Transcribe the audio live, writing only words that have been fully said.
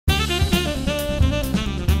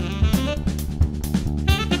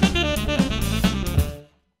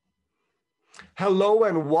Hello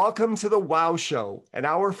and welcome to the Wow Show, an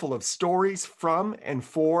hour full of stories from and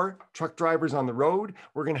for truck drivers on the road.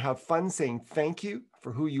 We're going to have fun saying thank you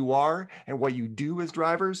for who you are and what you do as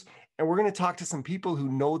drivers. And we're going to talk to some people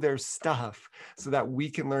who know their stuff so that we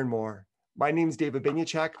can learn more. My name is David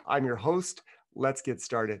Binyachek. I'm your host. Let's get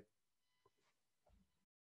started.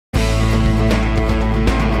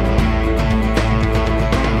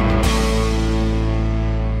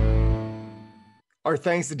 Our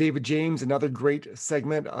thanks to David James, another great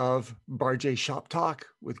segment of Bar J Shop Talk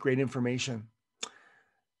with great information.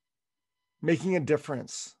 Making a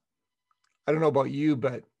difference. I don't know about you,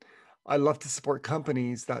 but I love to support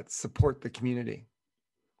companies that support the community.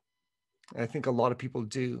 And I think a lot of people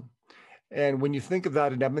do. And when you think of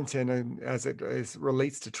that in Edmonton, and as it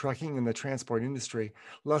relates to trucking and the transport industry,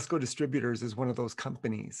 Lesco Distributors is one of those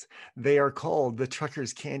companies. They are called the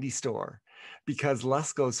Trucker's Candy Store because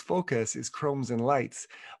Lesco's focus is chromes and lights.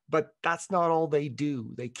 But that's not all they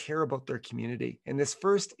do. They care about their community. In this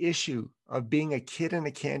first issue of being a kid in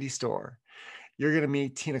a candy store, you're going to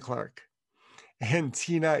meet Tina Clark. And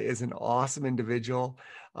Tina is an awesome individual,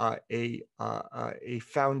 a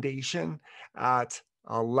foundation at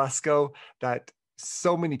Lesco that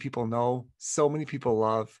so many people know, so many people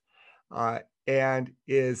love, and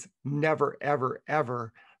is never, ever,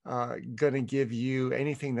 ever going to give you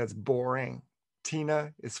anything that's boring.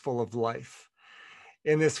 Tina is full of life.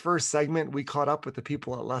 In this first segment, we caught up with the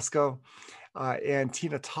people at Lesco, and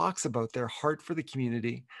Tina talks about their heart for the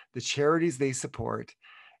community, the charities they support,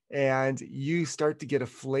 and you start to get a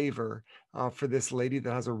flavor for this lady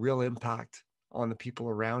that has a real impact on the people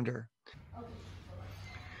around her.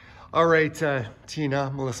 All right, Tina,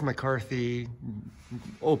 Melissa McCarthy,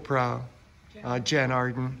 Oprah, Jen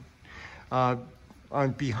Arden.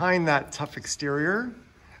 Behind that tough exterior,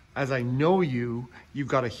 as I know you, you've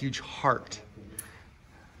got a huge heart.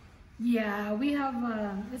 Yeah, we have,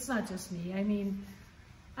 it's not just me. I mean,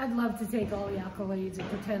 I'd love to take all the accolades and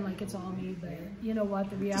pretend like it's all me, but you know what,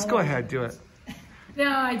 the reality Just go ahead, do it. No,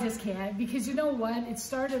 I just can't, because you know what, it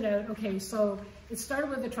started out, okay, so it started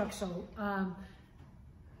with the truck show.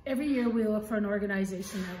 Every year we look for an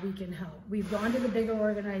organization that we can help. We've gone to the bigger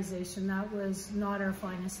organization. That was not our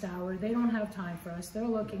finest hour. They don't have time for us. They're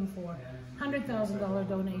looking for $100,000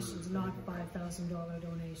 donations, not $5,000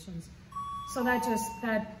 donations. So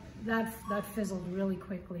that fizzled really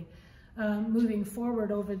quickly. Moving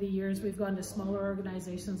forward over the years, we've gone to smaller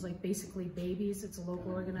organizations like Basically Babies. It's a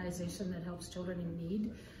local organization that helps children in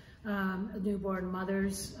need. Newborn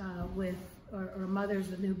mothers or mothers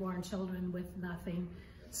with newborn children with nothing.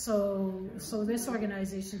 So this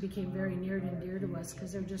organization became very near and dear to us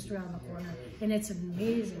because they're just around the corner, and it's an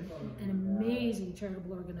amazing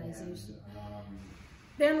charitable organization.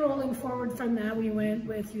 Then rolling forward from that, we went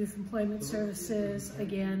with Youth Employment Services,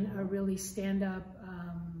 again, a really stand-up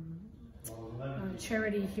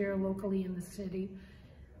charity here locally in the city.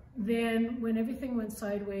 Then when everything went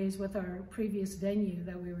sideways with our previous venue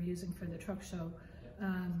that we were using for the truck show,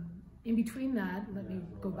 in between that, let me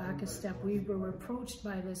go back a step, we were approached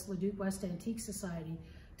by this Leduc West Antique Society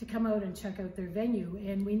to come out and check out their venue,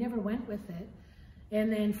 and we never went with it.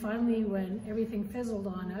 And then finally, when everything fizzled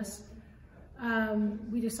on us,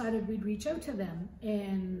 we decided we'd reach out to them.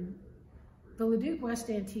 And the Leduc West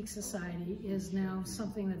Antique Society is now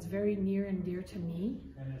something that's very near and dear to me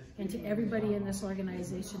and to everybody in this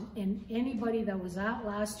organization, and anybody that was at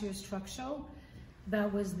last year's truck show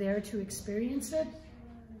that was there to experience it.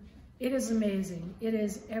 It is amazing. It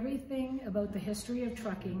is everything about the history of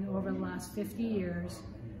trucking over the last 50 years,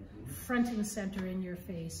 front and center in your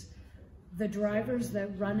face. The drivers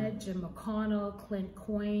that run it, Jim McConnell, Clint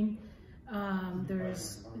Coyne,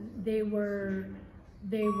 they were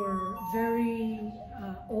very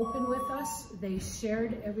open with us. They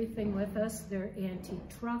shared everything with us, their antique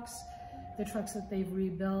trucks, the trucks that they've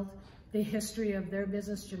rebuilt, the history of their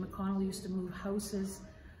business. Jim McConnell used to move houses.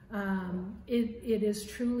 It is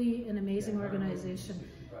truly an amazing organization.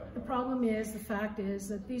 The problem is, the fact is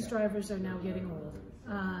that these drivers are now getting old.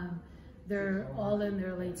 They're all in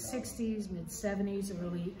their late 60s, mid 70s,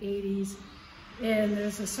 early 80s, and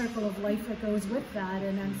there's a circle of life that goes with that,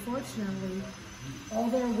 and unfortunately, all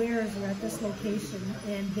their wares are at this location,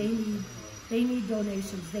 and they need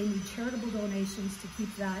donations. They need charitable donations to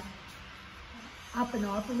keep that up and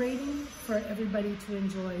operating for everybody to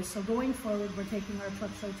enjoy. So going forward, we're taking our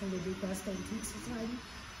truck show to Leduc West Antique Society,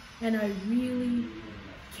 and I really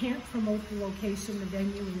can't promote the location, the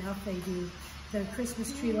venue enough. They do the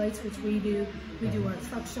Christmas tree lights, which we do our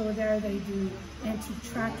truck show there. They do antique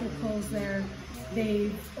tractor pulls there.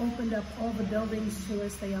 They've opened up all the buildings to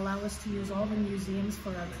us. They allow us to use all the museums for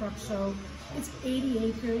our truck show. It's 80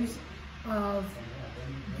 acres. of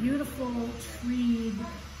beautiful treed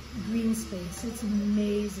green space. It's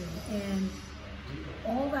amazing. And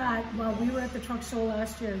all that, while we were at the truck show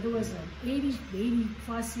last year, there was an 80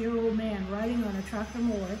 plus year old man riding on a tractor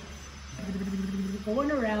mower,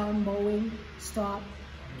 going around mowing, stop,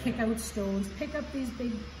 kick out stones, pick up these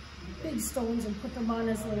big stones and put them on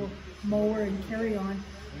his little mower and carry on.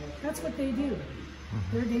 That's what they do.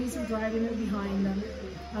 Their days of driving are behind them.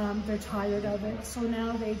 They're tired of it. So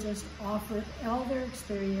now they just offer all their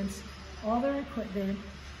experience, all their equipment,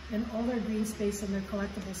 and all their green space and their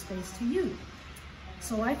collectible space to you.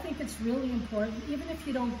 So I think it's really important, even if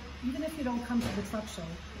you don't come to the truck show,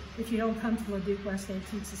 if you don't come to Leduc West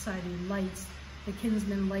Antique Society lights, the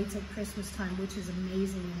Kinsman lights at Christmas time, which is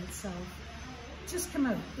amazing in itself, just come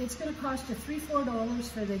out. It's going to cost you $3-4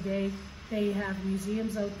 for the day. They have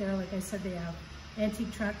museums out there. Like I said, they have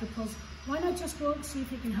antique tractor pulls. Why not just go out and see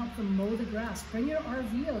if you can help them mow the grass? Bring your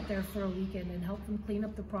RV out there for a weekend and help them clean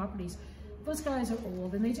up the properties. Those guys are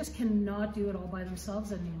old and they just cannot do it all by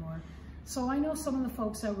themselves anymore. So I know some of the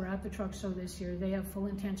folks that were at the truck show this year, they have full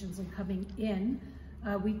intentions of coming in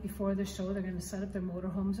a week before the show. They're going to set up their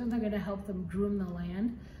motorhomes and they're going to help them groom the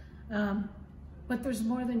land. But there's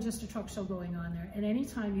more than just a truck show going on there. And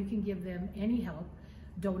anytime you can give them any help,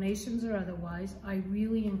 donations or otherwise, I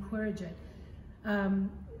really encourage it.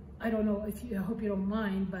 I don't know if you, I hope you don't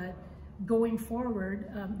mind, but going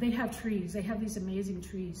forward, they have trees. They have these amazing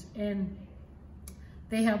trees. And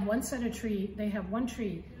they have one tree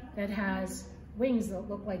that has wings that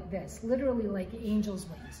look like this, literally like angel's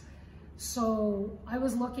wings. So I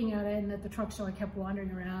was looking at it, and at the truck show I kept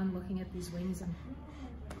wandering around looking at these wings, and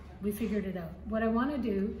we figured it out. What I want to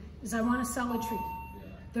do is I want to sell a tree.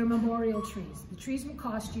 They're memorial trees. The trees will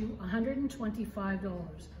cost you $125.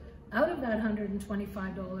 Out of that $125,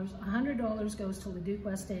 $100 goes to Leduc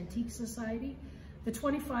West Antique Society. The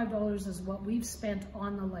 $25 is what we've spent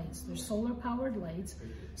on the lights. They're solar powered lights.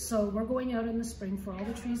 So we're going out in the spring for all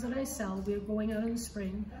the trees that I sell. We're going out in the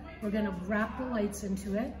spring. We're going to wrap the lights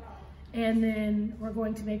into it. And then we're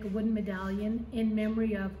going to make a wooden medallion in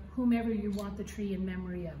memory of whomever you want the tree in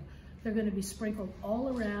memory of. They're going to be sprinkled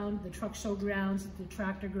all around the truck show grounds, the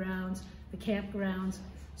tractor grounds, the campgrounds.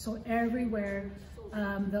 So everywhere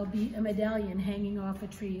there'll be a medallion hanging off a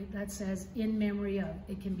tree that says in memory of.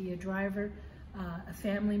 It can be a driver, a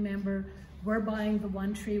family member. We're buying the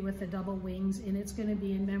one tree with the double wings, and it's going to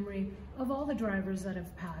be in memory of all the drivers that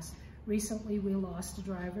have passed. Recently, we lost a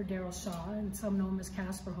driver, Daryl Shaw, and some know him as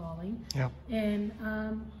Casper Hauling. Yeah. And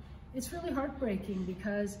it's really heartbreaking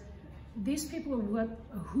because these people are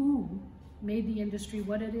who made the industry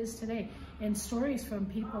what it is today. And stories from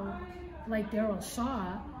people like Daryl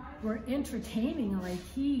Shaw were entertaining. Like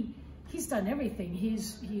he's done everything.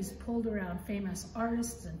 He's pulled around famous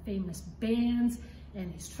artists and famous bands,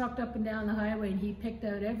 and he's trucked up and down the highway, and he picked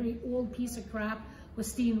out every old piece of crap with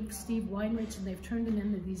Steve Weinrich, and they've turned it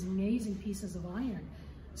into these amazing pieces of iron.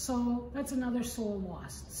 So that's another soul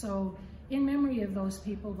lost. So in memory of those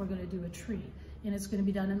people, we're going to do a tree, and it's going to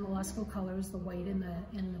be done in the Lesco colors, the white and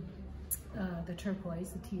the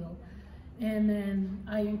turquoise, the teal. And then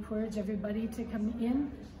I encourage everybody to come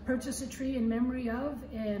in, purchase a tree in memory of,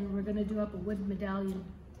 and we're going to do up a wood medallion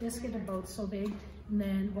biscuit about so big, and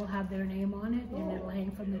then we'll have their name on it, and it'll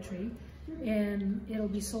hang from the tree. And it'll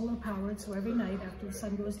be solar powered, so every night after the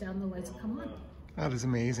sun goes down, the lights will come on. That is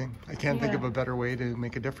amazing. I can't think of a better way to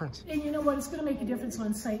make a difference. And you know what? It's going to make a difference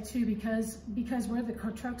on site too, because where the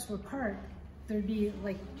trucks were parked, there'd be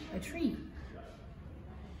like a tree.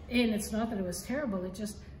 And it's not that it was terrible. It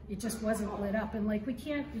just wasn't lit up. And like we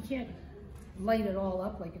can't light it all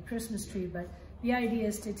up like a Christmas tree, but the idea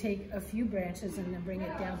is to take a few branches and then bring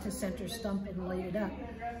it down to center stump and light it up.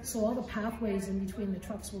 So all the pathways in between the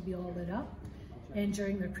trucks will be all lit up. And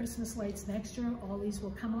during their Christmas lights next year, all these will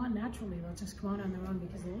come on naturally. They'll just come on their own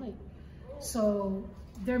because of the light. So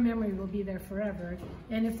their memory will be there forever.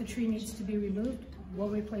 And if the tree needs to be removed, we'll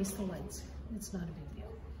replace the lights. It's not a big deal.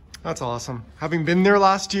 That's awesome. Having been there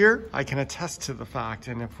last year, I can attest to the fact.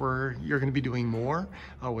 And if you're going to be doing more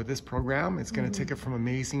with this program, it's going to take it from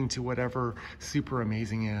amazing to whatever super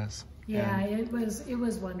amazing is. Yeah, it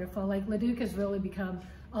was wonderful. Like Leduc has really become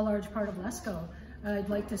a large part of Lesco. I'd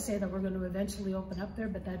like to say that we're going to eventually open up there,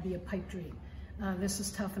 but that'd be a pipe dream. This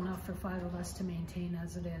is tough enough for 5 of us to maintain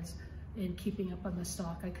as it is in keeping up on the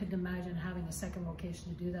stock. I couldn't imagine having a second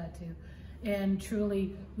location to do that to. And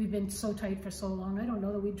truly, we've been so tight for so long, I don't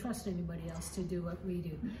know that we'd trust anybody else to do what we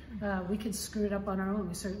do. We could screw it up on our own.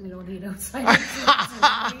 We certainly don't need outside influences.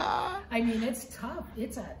 I mean, it's tough.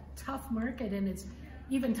 It's a tough market, and it's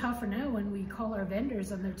even tougher now when we call our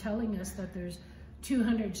vendors and they're telling us that there's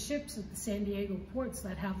 200 ships at the San Diego ports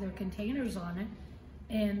that have their containers on it,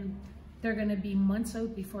 and they're going to be months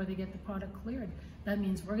out before they get the product cleared. That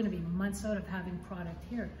means we're going to be months out of having product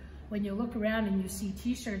here. When you look around and you see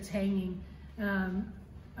t-shirts hanging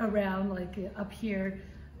around, like up here,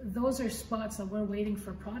 those are spots that we're waiting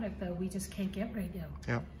for product that we just can't get right now.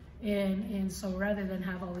 Yeah. And so rather than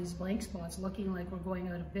have all these blank spots looking like we're going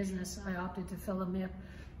out of business, I opted to fill them in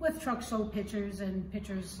with truck show pictures and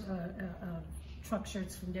pictures of truck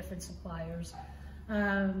shirts from different suppliers.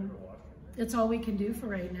 It's all we can do for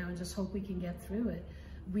right now, and just hope we can get through it.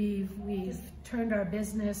 We've turned our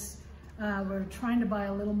business, we're trying to buy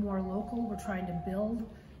a little more local, we're trying to build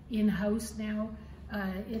in-house now.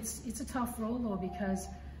 It's a tough role though, because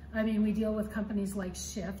I mean, we deal with companies like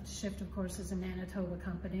Shift. Shift, of course, is a Manitoba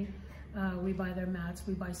company. We buy their mats,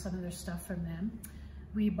 we buy some of their stuff from them.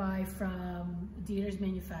 We buy from Dieter's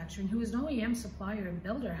Manufacturing, who is an OEM supplier and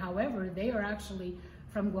builder. However, they are actually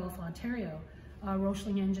from Guelph, Ontario.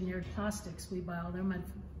 Rochling Engineered Plastics, we buy all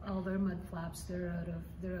their mud flaps. They're out of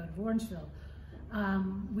Orangeville.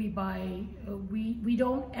 We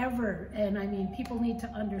don't ever, and I mean, people need to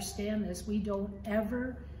understand this, we don't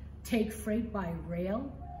ever take freight by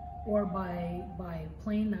rail or by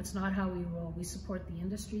plane. That's not how we roll. We support the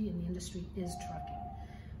industry, and the industry is trucking.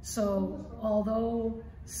 So although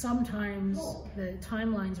sometimes the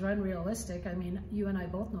timelines are unrealistic, I mean, you and I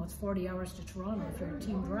both know it's 40 hours to Toronto if you're a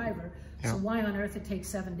team driver. Yeah. So why on earth it takes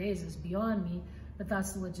 7 days is beyond me, but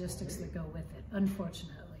that's the logistics that go with it,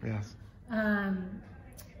 unfortunately. Yes.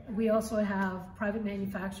 We also have private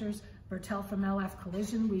manufacturers. Bertel from LF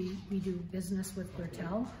Collision, we do business with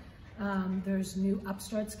Bertel. There's new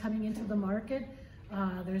upstarts coming into the market.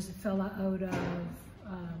 There's a fella out of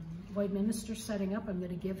Lloydminster setting up. I'm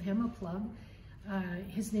going to give him a plug.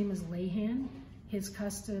 His name is Layhan. His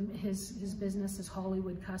business is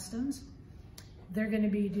Hollywood Customs. They're going to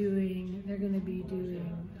be doing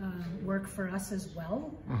work for us as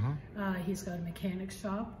well. He's got a mechanic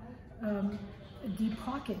shop. Deep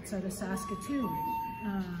Pockets out of Saskatoon.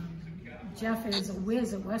 Jeff is a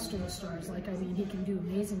whiz at Western Stars. Like, I mean, he can do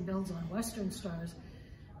amazing builds on Western Stars,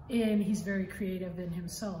 and he's very creative in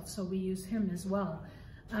himself, so we use him as well.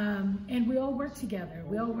 And we all work together.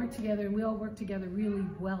 We all work together, and we all work together really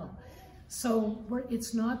well. So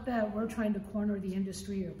it's not that we're trying to corner the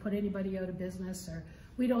industry or put anybody out of business, or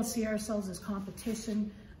we don't see ourselves as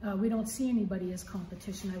competition. We don't see anybody as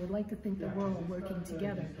competition. I would like to think that we're all working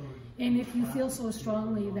together. And if you feel so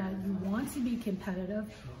strongly that you want to be competitive,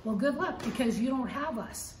 well, good luck, because you don't have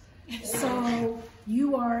us. So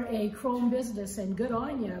you are a chrome business, and good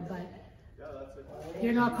on you, but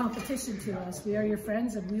you're not competition to us. We are your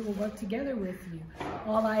friends, and we will work together with you.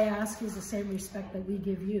 All I ask is the same respect that we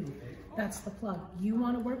give you. That's the plug. You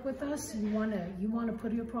want to work with us, you want to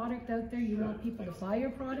put your product out there, you want people to buy your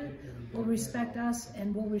product, we'll respect us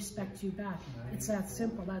and we'll respect you back. It's that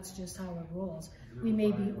simple. That's just how it rolls. We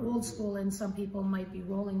may be old school and some people might be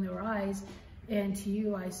rolling their eyes, and to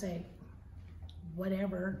you I say,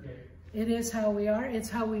 whatever. It is how we are, it's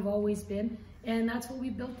how we've always been, and that's what we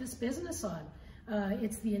built this business on.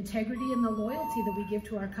 It's the integrity and the loyalty that we give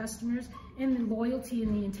to our customers, and the loyalty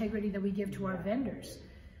and the integrity that we give to our vendors.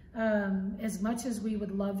 As much as we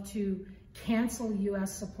would love to cancel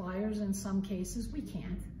US suppliers in some cases, we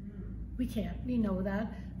can't. We can't. We know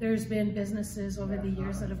that. There's been businesses over the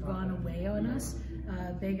years that have gone away on us.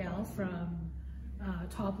 Big Al from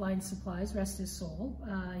Top Line Supplies, rest his soul.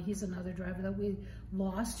 He's another driver that we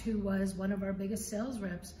lost, who was one of our biggest sales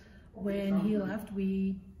reps. When he left,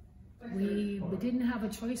 we didn't have a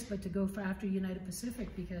choice but to go after United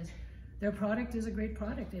Pacific, because their product is a great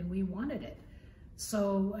product and we wanted it.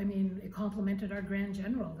 So, I mean, it complemented our Grand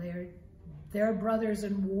General. They're brothers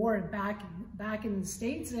in war back in the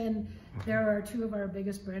States, and there are two of our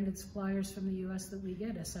biggest branded suppliers from the US that we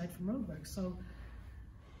get, aside from Roadwork. So,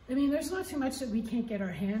 I mean, there's not too much that we can't get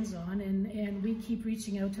our hands on, and we keep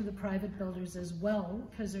reaching out to the private builders as well,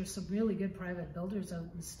 because there's some really good private builders out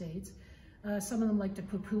in the States. Some of them like to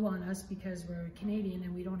poo-poo on us because we're Canadian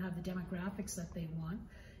and we don't have the demographics that they want.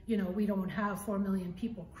 You know, we don't have 4 million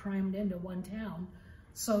people crammed into one town,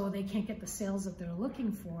 so they can't get the sales that they're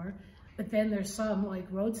looking for. But then there's some,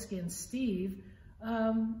 like Roadskin Steve,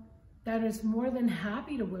 that is more than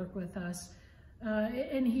happy to work with us.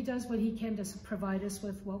 And he does what he can to provide us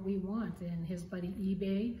with what we want. And his buddy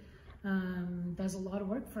eBay does a lot of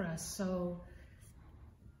work for us. So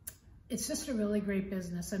it's just a really great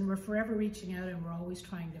business, and we're forever reaching out, and we're always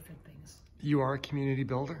trying different things. You are a community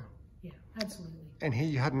builder. Yeah, absolutely. And hey,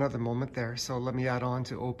 you had another moment there, so let me add on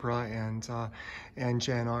to Oprah and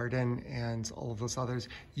Jan Arden and all of those others.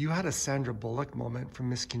 You had a Sandra Bullock moment from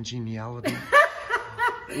Miss Congeniality.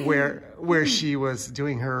 where she was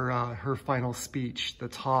doing her final speech, the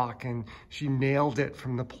talk, and she nailed it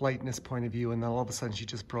from the politeness point of view, and then all of a sudden she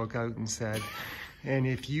just broke out and said, "And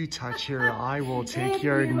if you touch her, I will take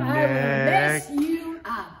your neck." I will mess you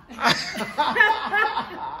up.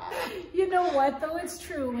 You know what, though? It's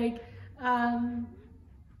true. Like,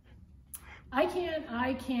 I can't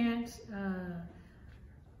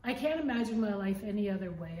imagine my life any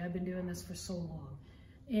other way. I've been doing this for so long,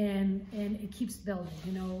 and it keeps building.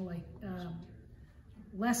 You know, like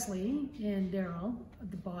Leslie and Daryl,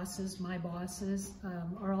 the bosses, my bosses,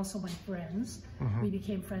 are also my friends. We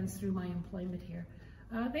became friends through my employment here.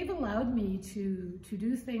 They've allowed me to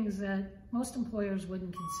do things that most employers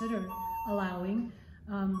wouldn't consider allowing.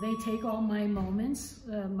 They take all my moments,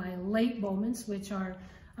 my late moments, which are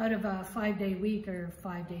out of a 5-day week or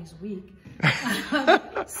 5 days a week.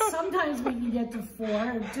 Sometimes we can get to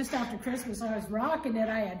 4. Just after Christmas, I was rocking it.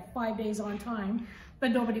 I had 5 days on time,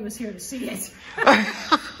 but nobody was here to see it.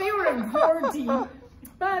 They were in quarantine.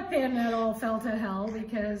 But then that all fell to hell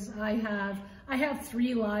because I have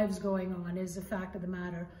 3 lives going on, is the fact of the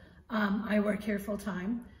matter. I work here full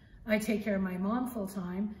time. I take care of my mom full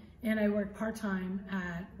time, and I work part time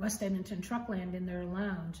at West Edmonton Truckland in their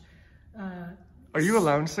lounge. Are you a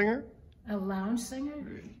lounge singer? A lounge singer?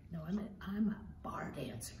 No, I'm a bar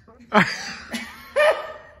dancer.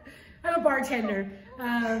 I'm a bartender.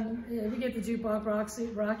 We get the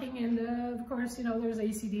jukebox rocking, and of course, you know, there's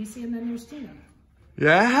AC/DC, and then there's Tina.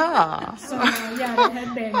 Yeah. So yeah, the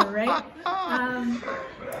headbanger, right?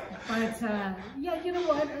 Yeah, you know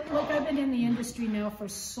what? Look, I've been in the industry now for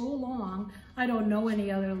so long. I don't know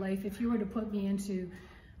any other life. If you were to put me into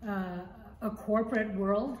a corporate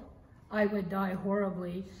world, I would die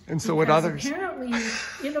horribly. And so would others. Apparently,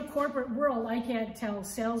 in the corporate world, I can't tell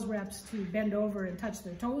sales reps to bend over and touch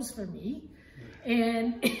their toes for me.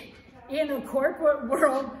 And in a corporate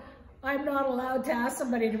world, I'm not allowed to ask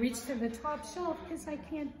somebody to reach to the top shelf because I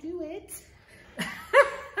can't do it.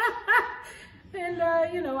 And,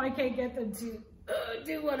 you know, I can't get them to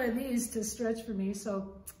do one of these to stretch for me.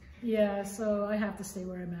 So, yeah, so I have to stay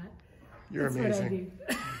where I'm at. You're That's amazing. what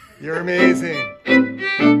I do. You're amazing.